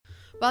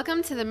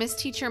Welcome to the Miss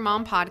Teacher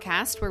Mom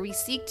podcast, where we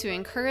seek to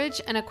encourage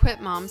and equip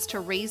moms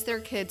to raise their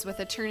kids with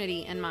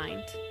eternity in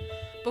mind.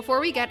 Before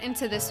we get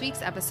into this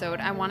week's episode,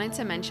 I wanted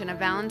to mention a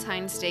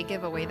Valentine's Day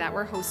giveaway that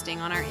we're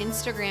hosting on our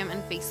Instagram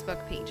and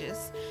Facebook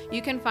pages.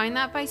 You can find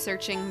that by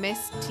searching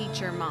Miss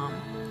Teacher Mom.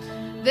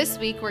 This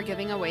week, we're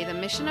giving away The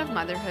Mission of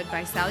Motherhood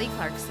by Sally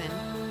Clarkson,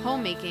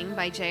 Homemaking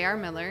by J.R.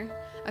 Miller,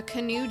 a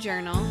canoe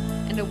journal,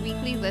 and a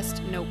weekly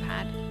list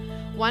notepad.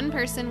 One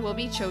person will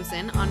be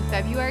chosen on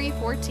February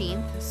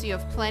 14th, so you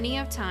have plenty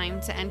of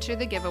time to enter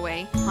the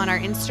giveaway on our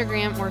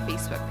Instagram or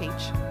Facebook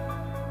page.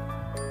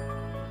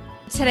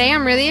 Today,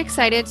 I'm really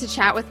excited to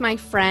chat with my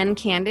friend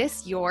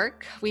Candace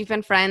York. We've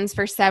been friends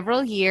for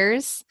several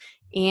years,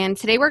 and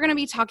today we're going to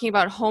be talking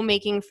about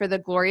homemaking for the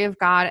glory of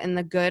God and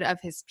the good of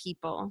His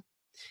people.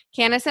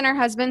 Candace and her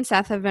husband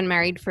Seth have been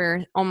married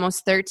for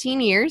almost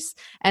 13 years,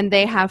 and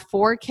they have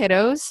 4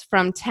 kiddos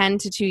from 10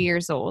 to 2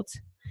 years old.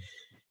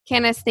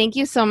 Candace, thank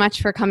you so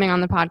much for coming on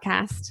the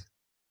podcast.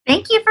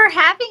 Thank you for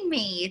having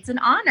me. It's an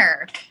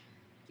honor.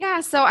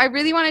 Yeah, so I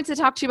really wanted to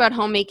talk to you about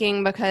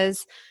homemaking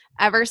because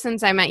ever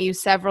since I met you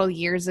several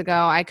years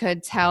ago, I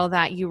could tell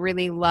that you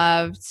really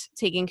loved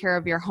taking care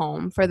of your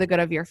home for the good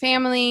of your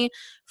family,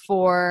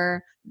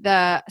 for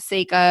the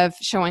sake of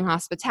showing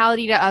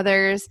hospitality to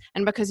others,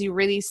 and because you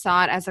really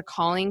saw it as a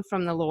calling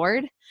from the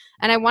Lord.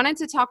 And I wanted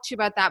to talk to you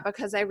about that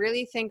because I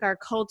really think our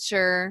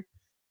culture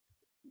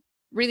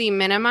really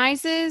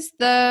minimizes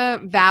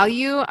the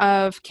value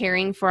of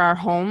caring for our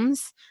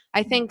homes.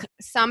 I think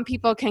some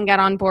people can get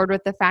on board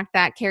with the fact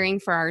that caring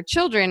for our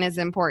children is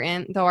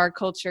important, though our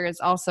culture is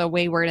also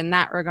wayward in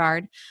that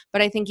regard.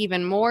 But I think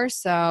even more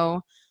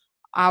so,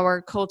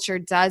 our culture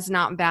does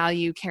not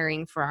value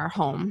caring for our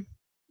home.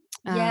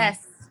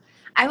 Yes,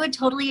 I would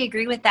totally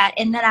agree with that.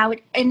 And that I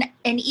would, and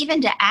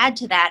even to add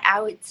to that, I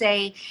would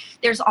say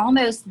there's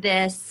almost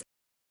this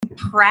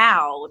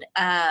proud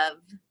of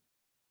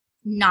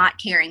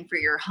not caring for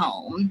your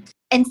home.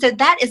 And so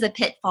that is a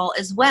pitfall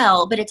as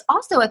well, but it's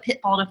also a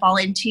pitfall to fall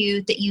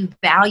into that you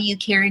value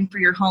caring for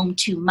your home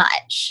too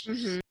much.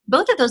 Mm-hmm.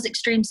 Both of those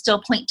extremes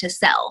still point to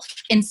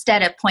self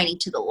instead of pointing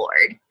to the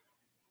Lord.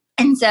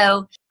 And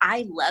so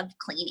I love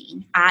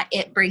cleaning.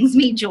 It brings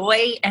me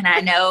joy, and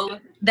I know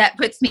that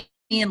puts me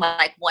in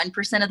like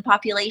 1% of the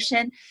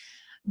population,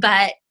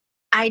 but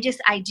I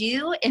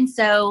do. And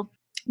so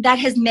that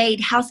has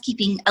made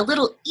housekeeping a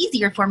little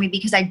easier for me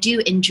because I do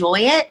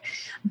enjoy it.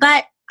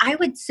 But I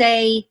would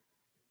say,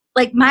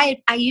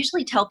 I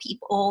usually tell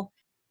people,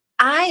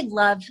 I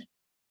love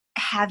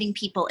having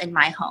people in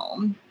my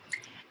home,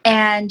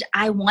 and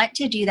I want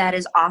to do that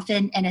as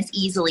often and as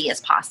easily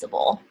as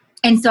possible.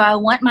 And so I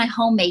want my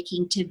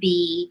homemaking to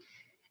be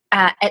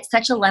at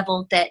such a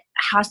level that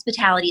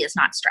hospitality is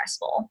not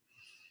stressful,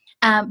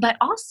 but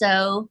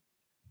also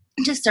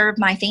to serve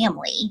my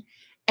family.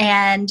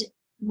 And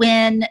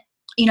when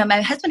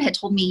my husband had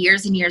told me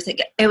years and years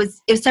ago, it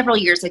was several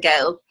years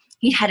ago,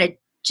 he had a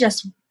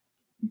just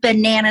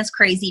bananas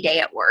crazy day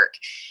at work.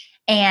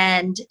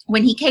 And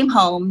when he came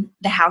home,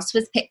 the house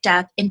was picked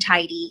up and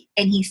tidy.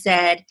 And he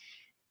said,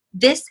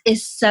 "This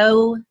is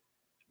so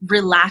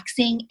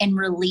relaxing and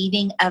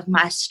relieving of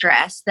my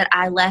stress that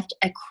I left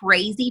a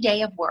crazy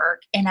day of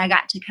work and I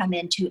got to come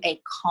into a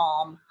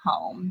calm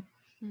home."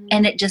 Mm-hmm.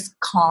 And it just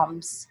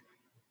calms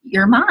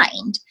your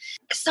mind.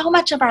 So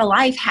much of our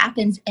life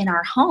happens in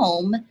our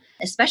home,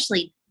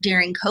 especially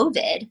during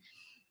COVID,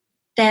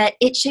 that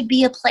it should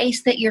be a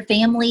place that your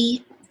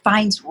family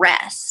finds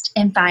rest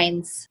and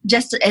finds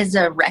just as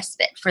a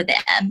respite for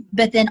them,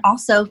 but then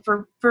also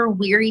for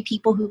weary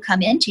people who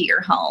come into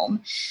your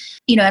home.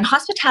 And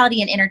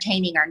hospitality and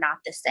entertaining are not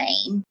the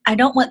same. I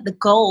don't want the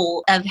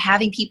goal of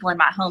having people in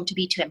my home to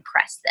be to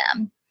impress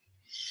them,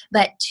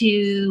 but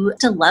to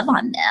love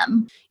on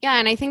them. Yeah,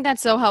 and I think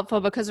that's so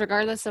helpful because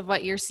regardless of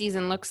what your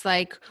season looks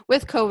like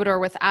with COVID or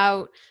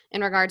without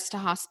in regards to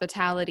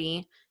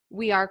hospitality,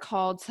 we are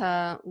called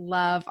to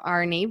love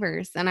our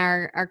neighbors, and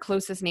our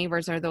closest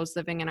neighbors are those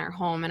living in our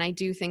home. And I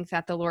do think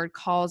that the Lord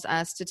calls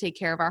us to take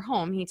care of our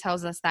home. He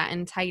tells us that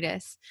in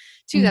Titus,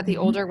 too, mm-hmm. that the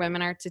older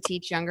women are to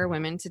teach younger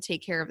women to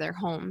take care of their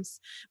homes,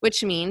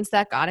 which means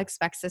that God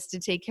expects us to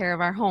take care of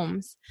our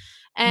homes.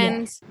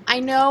 And yes. I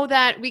know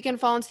that we can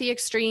fall into the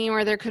extreme,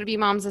 or there could be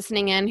moms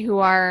listening in who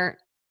are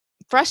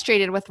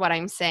frustrated with what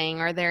I'm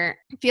saying, or they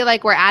feel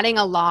like we're adding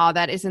a law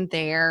that isn't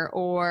there,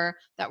 or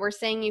that we're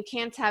saying you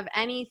can't have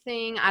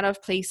anything out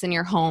of place in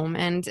your home.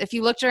 And if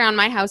you looked around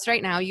my house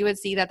right now, you would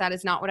see that that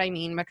is not what I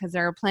mean, because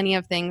there are plenty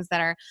of things that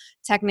are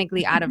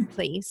technically out of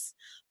place.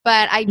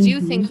 But I do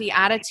mm-hmm. think the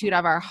attitude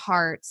of our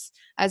hearts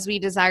as we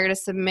desire to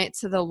submit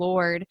to the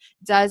Lord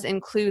does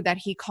include that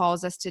He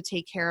calls us to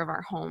take care of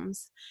our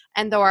homes.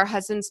 And though our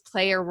husbands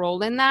play a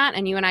role in that,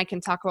 and you and I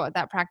can talk about what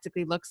that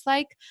practically looks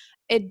like,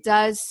 it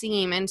does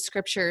seem in the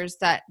scriptures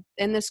that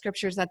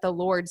the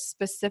Lord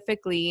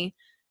specifically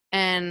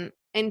and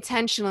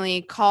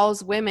intentionally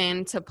calls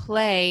women to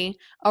play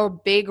a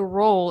big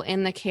role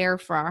in the care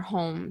for our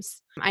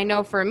homes. I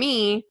know for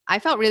me, I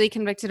felt really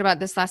convicted about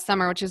this last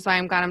summer, which is why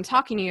I'm glad I'm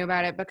talking to you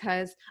about it,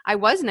 because I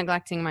was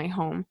neglecting my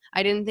home.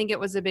 I didn't think it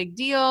was a big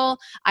deal.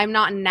 I'm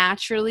not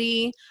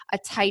naturally a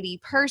tidy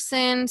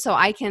person, so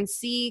I can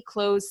see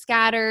clothes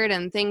scattered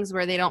and things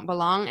where they don't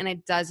belong, and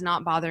it does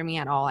not bother me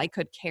at all. I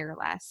could care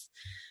less.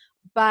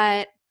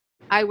 But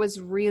I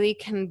was really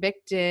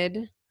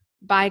convicted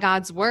by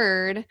God's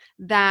word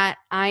that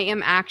I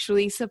am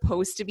actually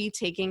supposed to be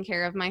taking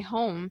care of my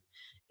home.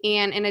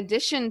 And in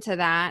addition to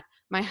that,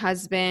 my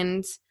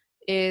husband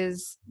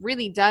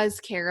really does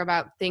care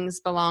about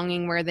things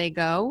belonging where they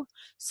go.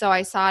 So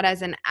I saw it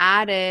as an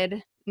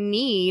added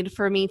need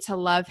for me to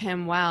love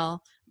him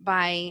well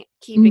by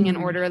keeping an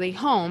orderly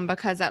home,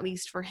 because at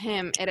least for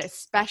him, it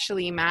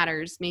especially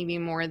matters, maybe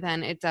more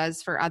than it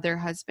does for other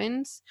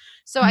husbands.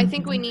 So I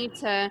think we need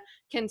to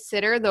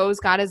consider those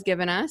God has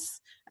given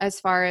us as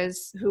far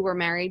as who we're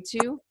married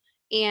to.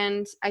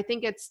 And I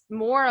think it's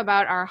more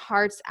about our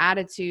heart's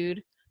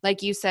attitude,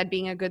 like you said,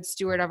 being a good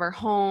steward of our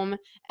home.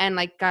 And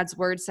like God's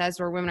word says,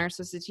 where women are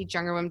supposed to teach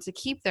younger women to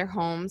keep their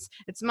homes.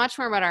 It's much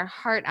more about our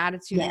heart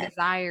attitude and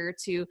desire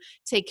to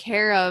take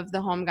care of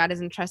the home God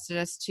has entrusted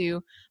us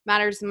to.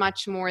 Matters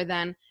much more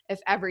than if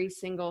every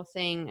single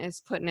thing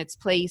is put in its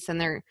place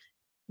and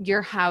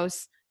your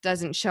house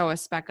doesn't show a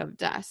speck of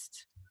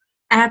dust.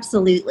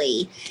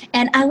 Absolutely.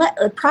 And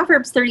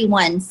Proverbs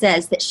 31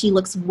 says that she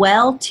looks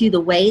well to the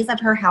ways of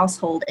her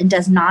household and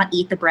does not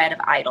eat the bread of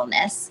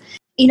idleness.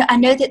 I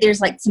know that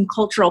there's like some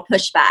cultural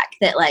pushback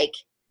that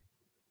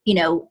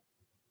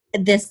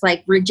this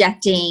like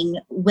rejecting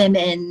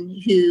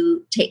women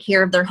who take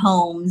care of their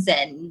homes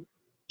and,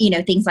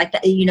 things like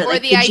that, or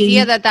like the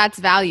idea that that's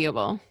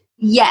valuable.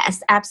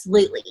 Yes,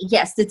 absolutely.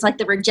 Yes. It's like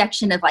the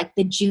rejection of like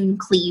the June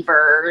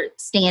Cleaver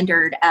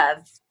standard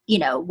of,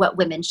 what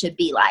women should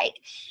be like.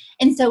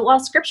 And so while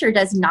scripture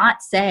does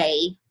not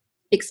say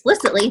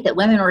explicitly that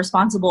women are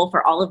responsible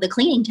for all of the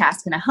cleaning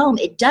tasks in a home,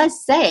 it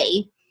does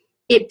say,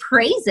 it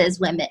praises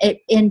women.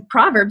 In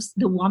Proverbs,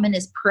 the woman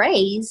is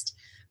praised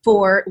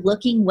for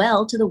looking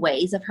well to the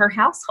ways of her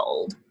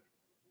household.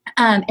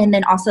 And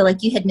then also,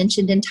 like you had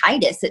mentioned in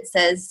Titus, it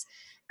says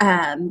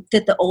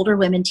that the older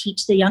women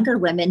teach the younger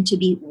women to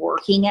be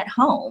working at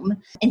home.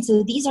 And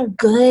so these are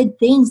good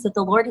things that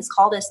the Lord has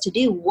called us to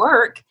do.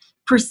 Work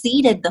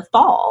preceded the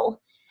fall.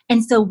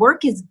 And so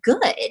work is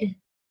good.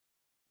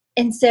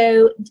 And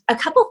so a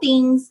couple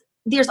things,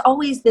 there's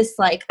always this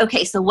like,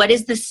 okay, so what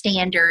is the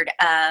standard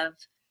of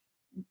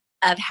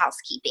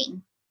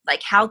housekeeping?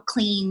 Like how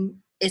clean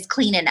is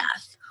clean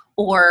enough?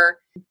 Or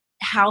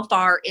how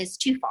far is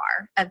too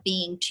far of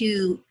being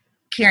too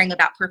caring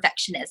about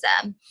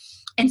perfectionism?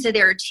 And so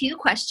there are two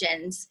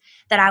questions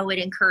that I would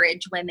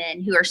encourage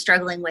women who are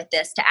struggling with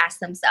this to ask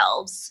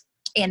themselves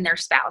and their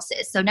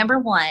spouses. So number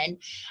one,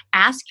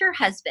 ask your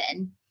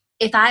husband,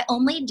 if I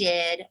only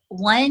did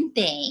one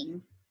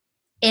thing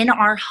in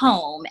our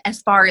home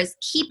as far as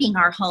keeping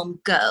our home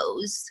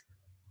goes,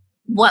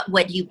 what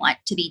would you want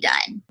to be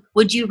done?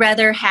 Would you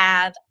rather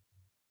have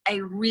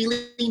a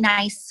really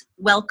nice,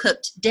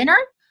 well-cooked dinner?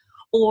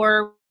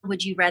 Or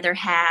would you rather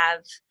have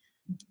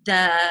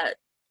the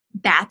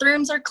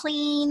bathrooms are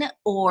clean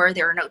or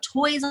there are no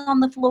toys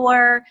on the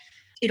floor?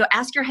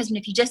 Ask your husband,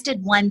 if you just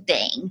did one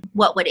thing,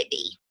 what would it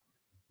be?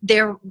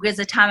 There was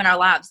a time in our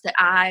lives that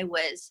I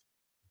was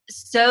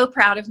so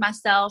proud of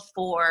myself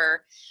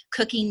for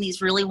cooking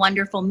these really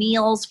wonderful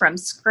meals from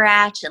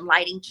scratch and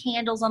lighting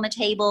candles on the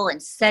table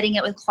and setting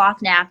it with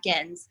cloth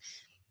napkins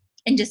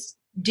and just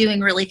doing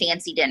really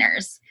fancy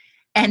dinners.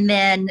 And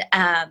then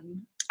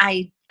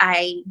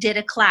I did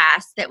a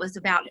class that was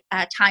about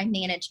time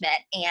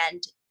management,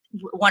 and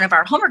one of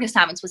our homework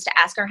assignments was to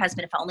ask our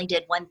husband, if I only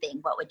did one thing,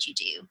 what would you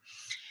do?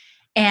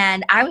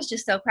 And I was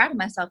just so proud of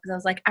myself because I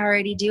was like, I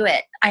already do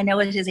it. I know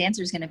what his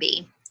answer is going to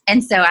be.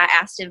 And so I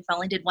asked him if I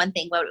only did one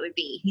thing, what it would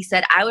be. He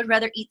said, I would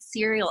rather eat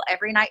cereal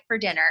every night for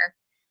dinner,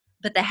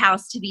 but the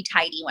house to be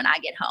tidy when I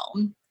get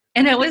home.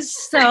 And I was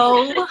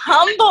so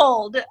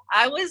humbled.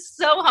 I was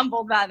so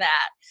humbled by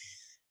that.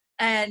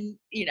 And,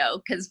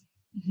 because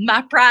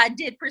my pride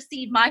did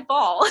precede my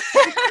fall.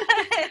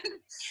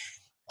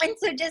 And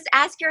so just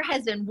ask your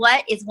husband,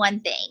 what is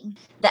one thing?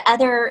 The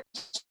other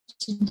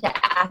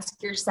to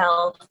ask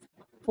yourself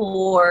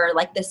for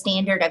like the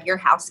standard of your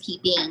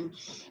housekeeping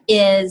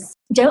is,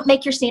 don't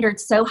make your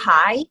standards so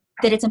high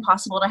that it's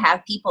impossible to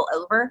have people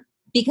over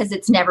because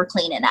it's never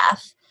clean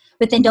enough.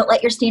 But then don't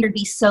let your standard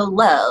be so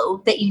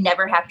low that you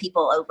never have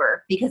people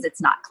over because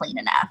it's not clean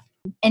enough.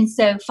 And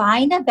so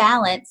find a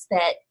balance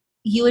that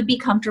you would be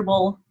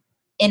comfortable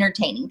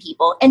entertaining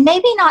people, and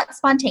maybe not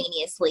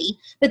spontaneously,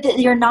 but that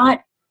you're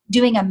not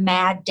doing a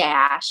mad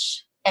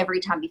dash every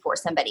time before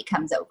somebody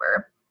comes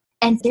over.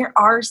 And there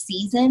are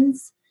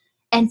seasons,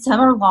 and some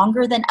are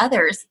longer than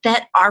others,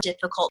 that are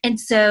difficult. And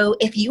so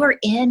if you are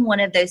in one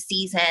of those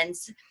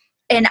seasons,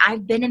 and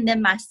I've been in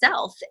them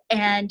myself,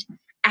 and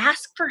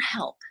ask for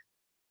help.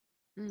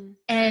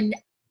 And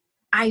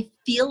I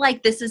feel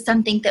like this is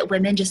something that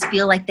women just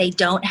feel like they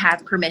don't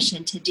have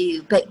permission to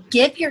do, but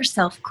give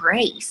yourself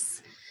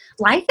grace.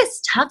 Life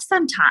is tough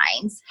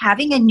sometimes.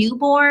 Having a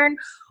newborn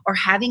or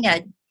having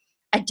a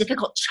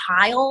difficult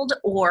child,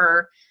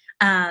 or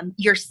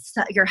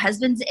your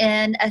husband's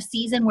in a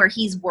season where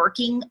he's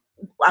working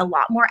a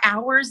lot more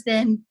hours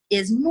than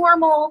is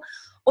normal,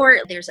 or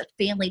there's a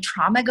family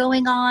trauma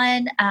going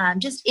on,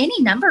 just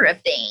any number of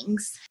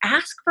things.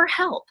 Ask for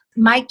help.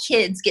 My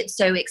kids get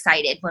so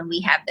excited when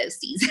we have those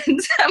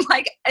seasons. I'm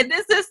like,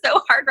 this is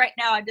so hard right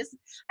now.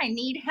 I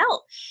need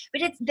help.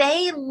 But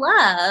they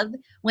love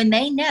when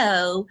they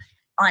know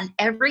on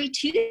every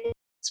Tuesday,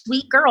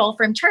 sweet girl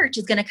from church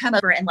is going to come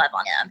over and love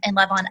on them and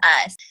love on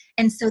us.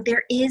 And so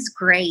there is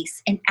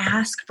grace, and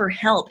ask for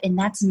help. And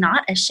that's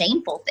not a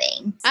shameful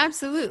thing.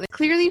 Absolutely.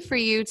 Clearly for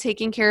you,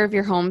 taking care of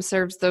your home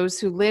serves those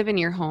who live in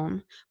your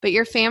home, but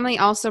your family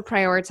also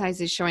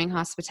prioritizes showing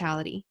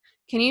hospitality.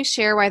 Can you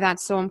share why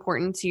that's so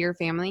important to your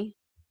family?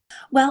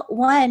 Well,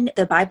 one,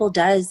 the Bible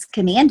does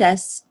command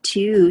us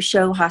to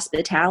show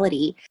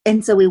hospitality.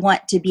 And so we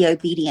want to be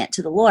obedient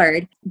to the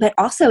Lord. But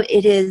also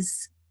it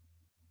is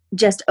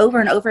just over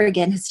and over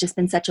again has just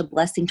been such a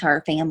blessing to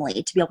our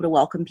family to be able to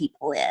welcome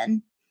people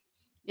in.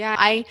 Yeah,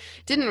 I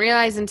didn't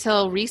realize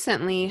until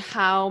recently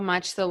how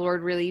much the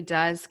Lord really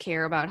does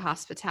care about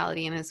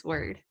hospitality in His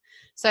Word.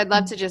 So I'd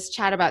love to just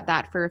chat about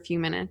that for a few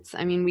minutes.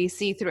 I mean, we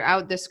see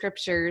throughout the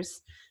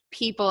scriptures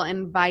people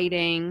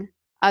inviting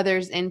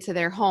others into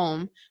their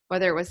home,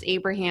 whether it was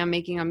Abraham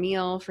making a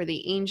meal for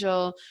the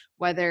angel,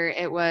 whether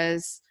it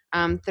was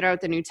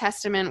throughout the New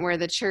Testament where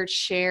the church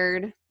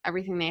shared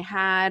everything they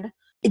had.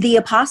 The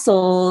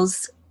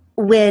apostles,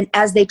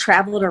 as they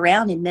traveled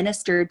around and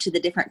ministered to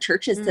the different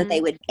churches that they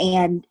would,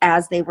 and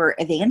as they were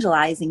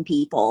evangelizing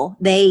people,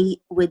 they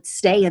would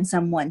stay in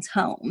someone's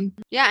home.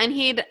 Yeah, and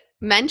he'd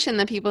mention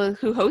the people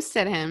who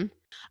hosted him.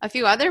 A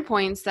few other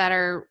points that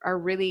are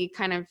really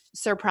kind of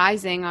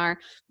surprising are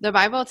the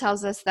Bible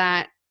tells us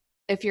that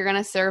if you're going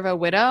to serve a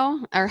widow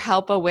or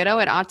help a widow,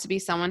 it ought to be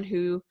someone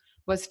who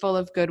was full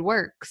of good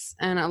works.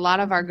 And a lot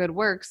of our good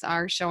works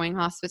are showing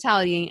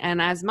hospitality.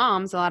 And as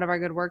moms, a lot of our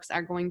good works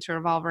are going to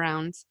revolve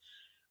around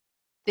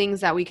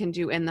things that we can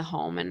do in the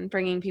home and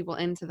bringing people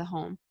into the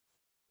home.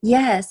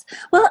 Yes.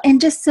 Well, and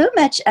just so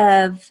much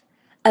of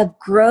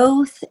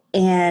growth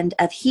and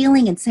of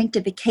healing and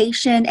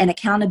sanctification and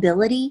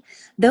accountability,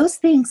 those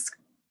things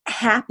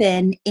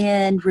happen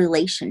in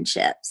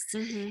relationships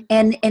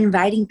and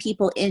inviting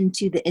people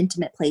into the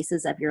intimate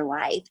places of your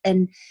life.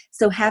 And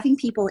so having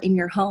people in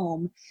your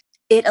home,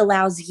 it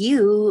allows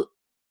you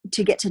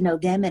to get to know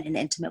them in an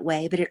intimate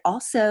way, but it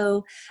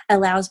also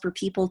allows for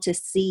people to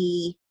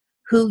see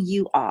who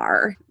you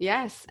are.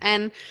 Yes.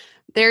 And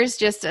there's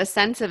just a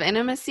sense of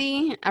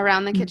intimacy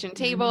around the kitchen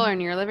table or in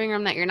your living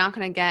room that you're not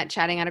going to get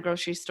chatting at a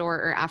grocery store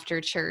or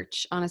after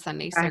church on a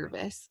Sunday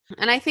service.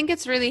 And I think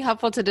it's really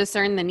helpful to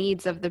discern the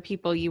needs of the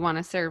people you want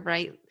to serve,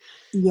 right?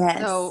 Yes.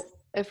 So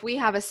if we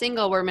have a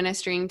single we're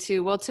ministering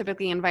to, we'll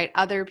typically invite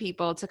other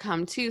people to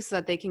come too so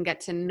that they can get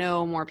to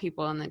know more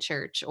people in the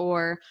church.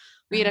 Or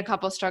we had a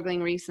couple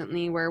struggling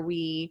recently where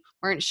we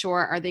weren't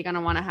sure, are they going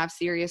to want to have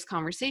serious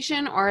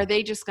conversation, or are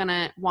they just going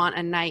to want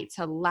a night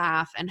to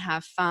laugh and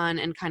have fun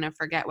and kind of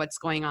forget what's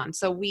going on?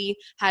 So we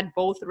had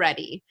both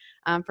ready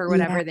for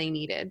whatever they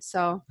needed.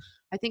 So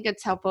I think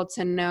it's helpful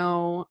to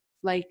know,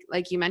 like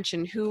you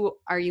mentioned, who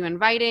are you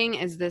inviting?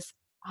 Is this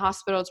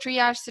hospital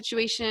triage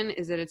situation?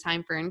 Is it a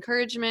time for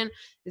encouragement?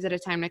 Is it a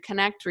time to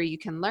connect where you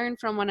can learn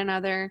from one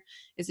another?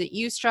 Is it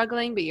you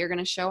struggling, but you're going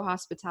to show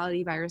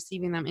hospitality by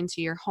receiving them into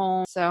your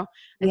home? So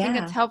I think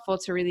it's helpful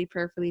to really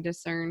prayerfully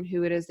discern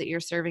who it is that you're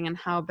serving and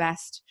how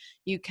best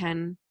you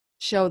can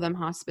show them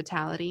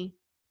hospitality.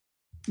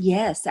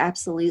 Yes,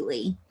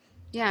 absolutely.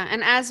 Yeah.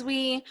 And as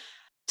we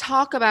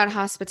talk about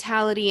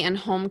hospitality and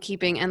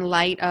homekeeping in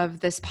light of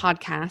this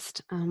podcast,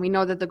 we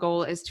know that the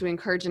goal is to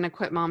encourage and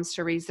equip moms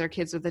to raise their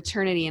kids with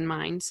eternity in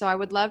mind. So I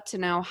would love to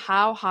know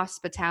how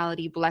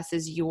hospitality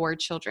blesses your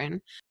children.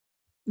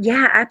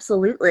 Yeah,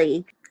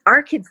 absolutely.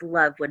 Our kids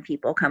love when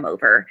people come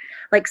over,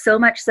 like so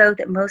much so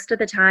that most of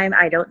the time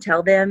I don't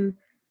tell them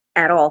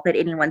at all that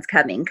anyone's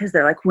coming, because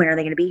they're like, when are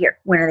they going to be here?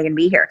 When are they going to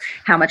be here?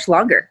 How much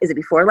longer? Is it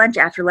before lunch,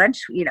 after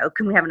lunch?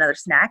 Can we have another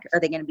snack? Are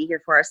they going to be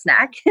here for our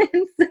snack?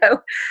 And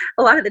so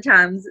a lot of the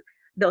times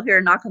they'll hear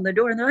a knock on the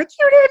door and they're like,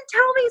 you didn't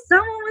tell me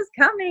someone was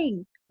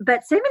coming.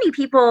 But so many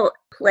people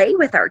play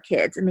with our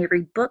kids and they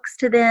read books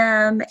to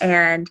them.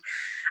 And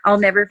I'll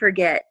never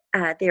forget,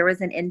 there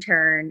was an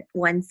intern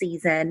one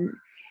season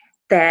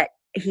that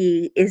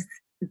he is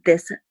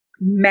this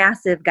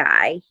massive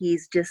guy.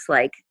 He's just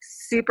like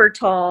super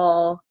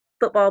tall,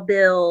 football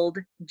build,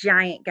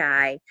 giant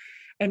guy.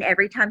 And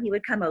every time he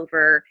would come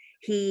over,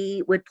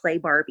 he would play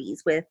Barbies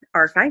with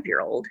our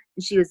 5-year-old.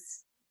 She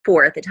was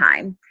 4 at the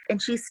time.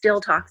 And she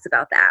still talks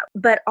about that.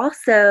 But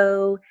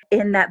also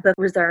in that book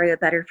Rosaria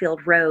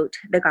Butterfield wrote,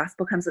 The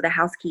Gospel Comes with a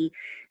House Key,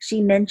 she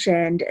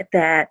mentioned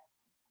that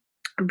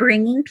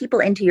bringing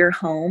people into your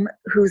home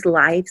whose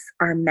lives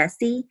are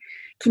messy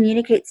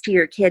communicates to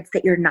your kids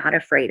that you're not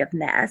afraid of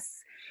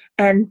mess,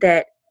 and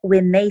that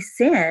when they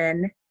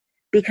sin,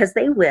 because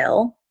they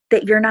will,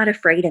 that you're not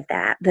afraid of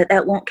that,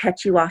 that won't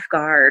catch you off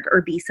guard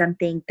or be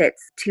something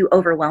that's too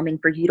overwhelming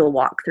for you to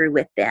walk through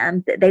with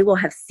them, that they will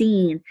have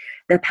seen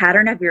the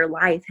pattern of your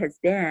life has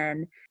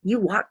been you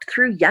walked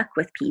through yuck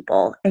with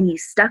people and you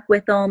stuck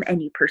with them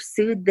and you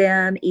pursued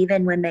them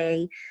even when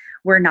they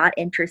were not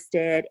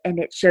interested. And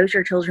it shows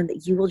your children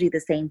that you will do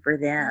the same for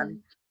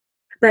them.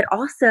 But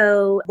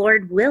also,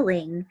 Lord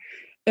willing,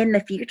 in the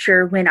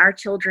future, when our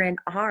children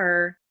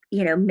are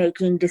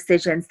making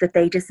decisions that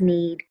they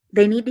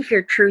need to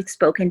hear truth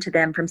spoken to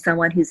them from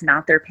someone who's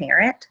not their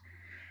parent,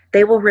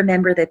 they will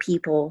remember the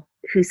people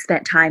who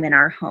spent time in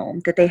our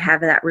home, that they have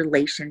that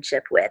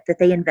relationship with, that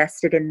they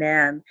invested in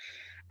them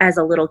as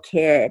a little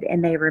kid,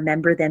 and they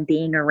remember them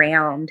being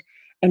around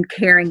and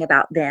caring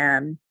about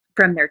them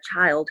from their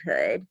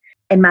childhood.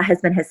 And my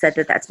husband has said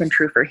that that's been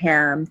true for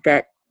him,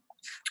 that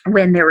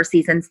when there were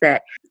seasons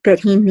that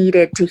he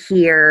needed to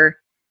hear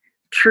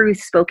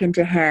truth spoken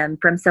to him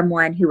from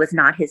someone who was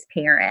not his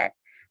parent,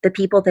 the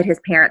people that his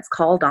parents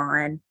called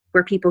on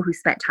were people who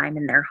spent time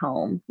in their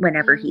home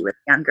whenever he was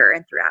younger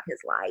and throughout his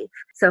life.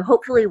 So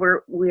hopefully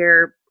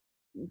we're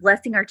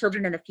blessing our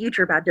children in the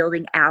future by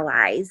building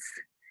allies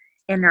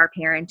in our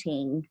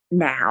parenting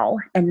now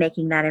and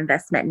making that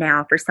investment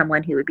now for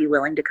someone who would be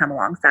willing to come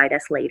alongside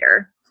us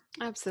later.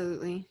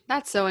 Absolutely.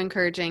 That's so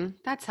encouraging.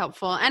 That's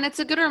helpful. And it's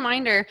a good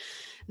reminder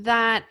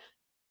that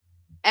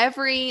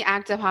every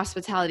act of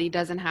hospitality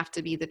doesn't have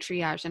to be the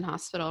triage in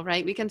hospital,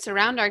 right? We can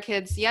surround our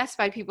kids, yes,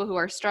 by people who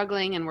are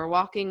struggling and we're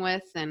walking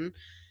with, and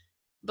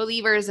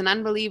believers and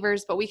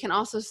unbelievers, but we can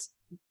also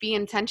be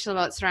intentional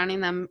about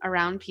surrounding them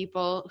around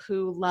people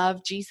who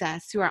love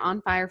Jesus, who are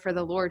on fire for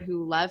the Lord,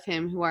 who love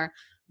him, who are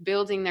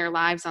building their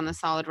lives on the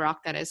solid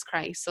rock that is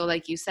Christ. So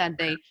like you said,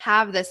 they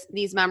have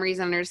these memories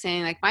and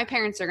understanding, like, my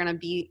parents are going to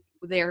be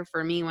there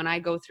for me when I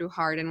go through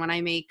hard and when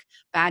I make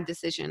bad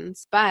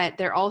decisions, but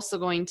they're also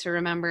going to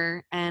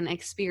remember and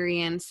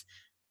experience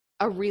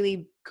a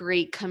really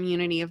great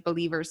community of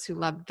believers who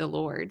love the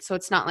Lord. So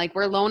it's not like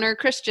we're loner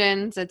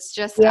Christians. It's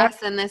just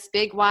us in this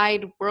big,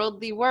 wide,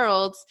 worldly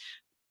world.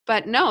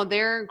 But no,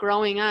 they're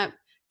growing up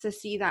to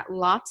see that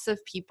lots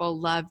of people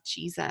love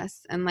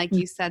Jesus. And like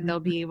you said, they'll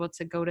be able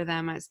to go to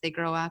them as they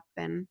grow up.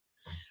 And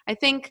I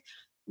think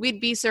we'd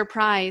be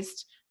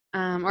surprised,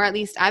 or at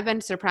least I've been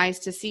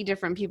surprised to see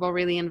different people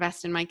really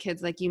invest in my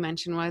kids, like you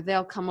mentioned, where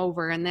they'll come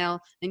over and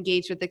they'll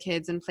engage with the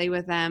kids and play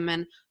with them.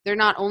 And they're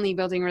not only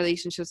building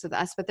relationships with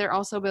us, but they're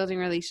also building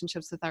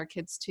relationships with our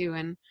kids too.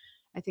 And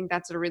I think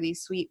that's a really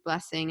sweet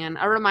blessing and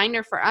a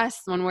reminder for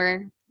us when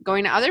we're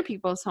going to other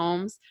people's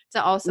homes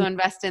to also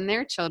invest in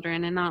their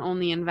children and not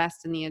only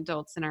invest in the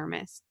adults in our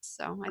midst.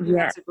 So I think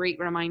that's a great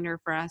reminder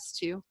for us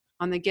too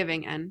on the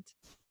giving end.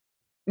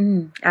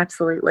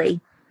 Absolutely.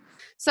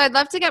 So I'd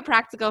love to get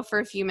practical for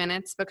a few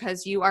minutes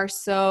because you are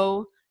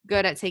so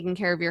good at taking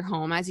care of your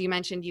home. As you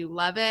mentioned, you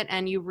love it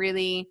and you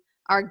really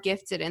are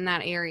gifted in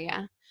that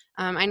area.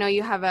 I know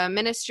you have a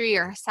ministry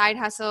or a side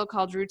hustle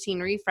called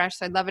Routine Refresh.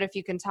 So I'd love it if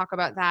you can talk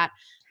about that.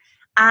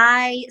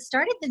 I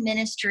started the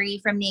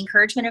ministry from the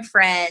encouragement of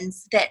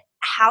friends that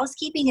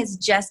housekeeping is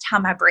just how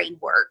my brain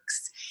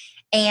works.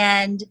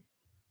 And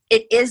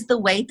it is the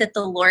way that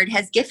the Lord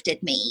has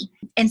gifted me.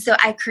 And so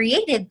I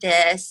created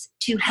this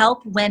to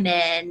help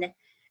women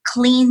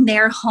clean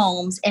their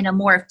homes in a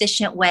more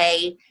efficient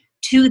way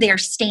to their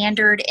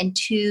standard and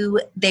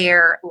to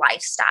their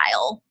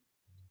lifestyle.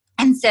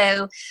 And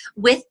so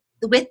with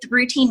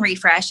Routine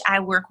Refresh,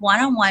 I work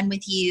one-on-one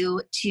with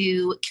you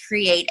to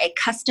create a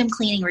custom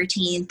cleaning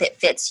routine that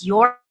fits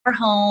your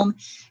home,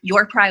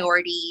 your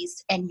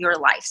priorities, and your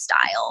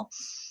lifestyle.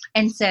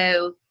 And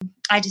so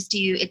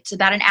it's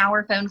about an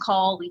hour phone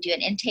call. We do an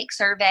intake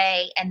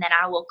survey, and then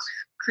I will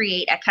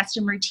create a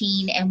custom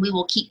routine, and we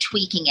will keep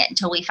tweaking it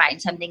until we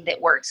find something that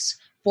works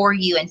for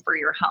you and for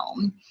your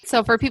home.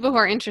 So for people who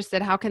are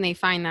interested, how can they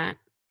find that?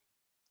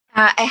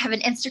 I have an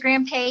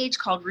Instagram page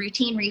called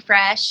Routine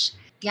Refresh.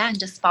 Yeah, and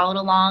just follow it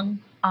along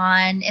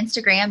on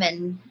Instagram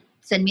and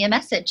send me a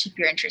message if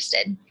you're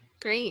interested.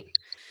 Great.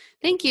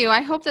 Thank you.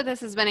 I hope that this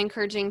has been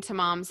encouraging to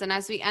moms. And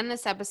as we end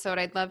this episode,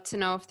 I'd love to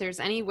know if there's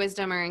any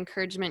wisdom or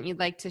encouragement you'd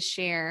like to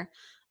share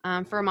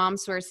for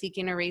moms who are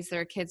seeking to raise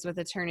their kids with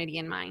eternity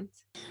in mind.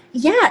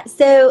 Yeah.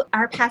 So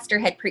our pastor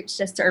had preached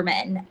a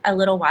sermon a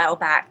little while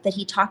back that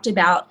he talked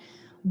about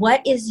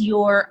what is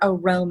your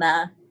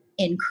aroma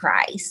in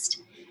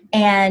Christ.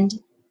 And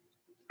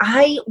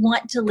I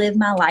want to live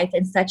my life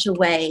in such a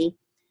way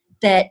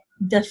that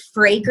the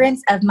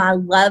fragrance of my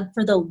love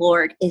for the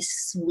Lord is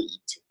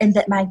sweet and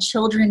that my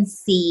children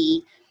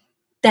see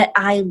that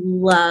I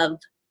love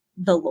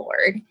the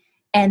Lord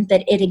and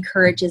that it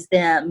encourages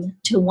them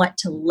to want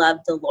to love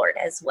the Lord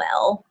as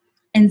well.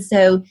 And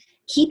so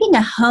keeping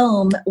a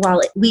home, while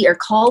we are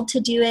called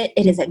to do it,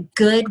 it is a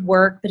good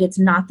work, but it's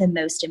not the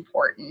most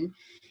important.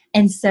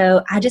 And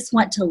so I just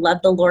want to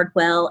love the Lord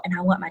well, and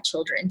I want my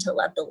children to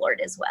love the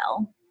Lord as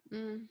well.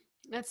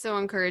 That's so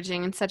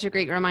encouraging and such a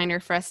great reminder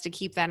for us to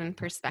keep that in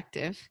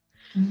perspective.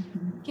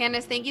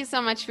 Candace, thank you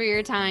so much for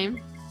your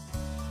time.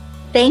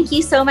 Thank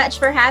you so much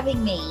for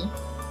having me.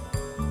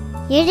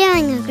 You're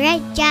doing a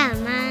great job,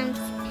 Moms.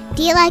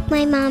 Do you like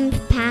my mom's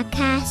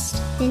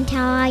podcast? Then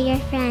tell all your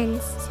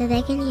friends so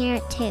they can hear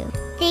it too.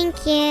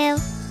 Thank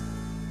you.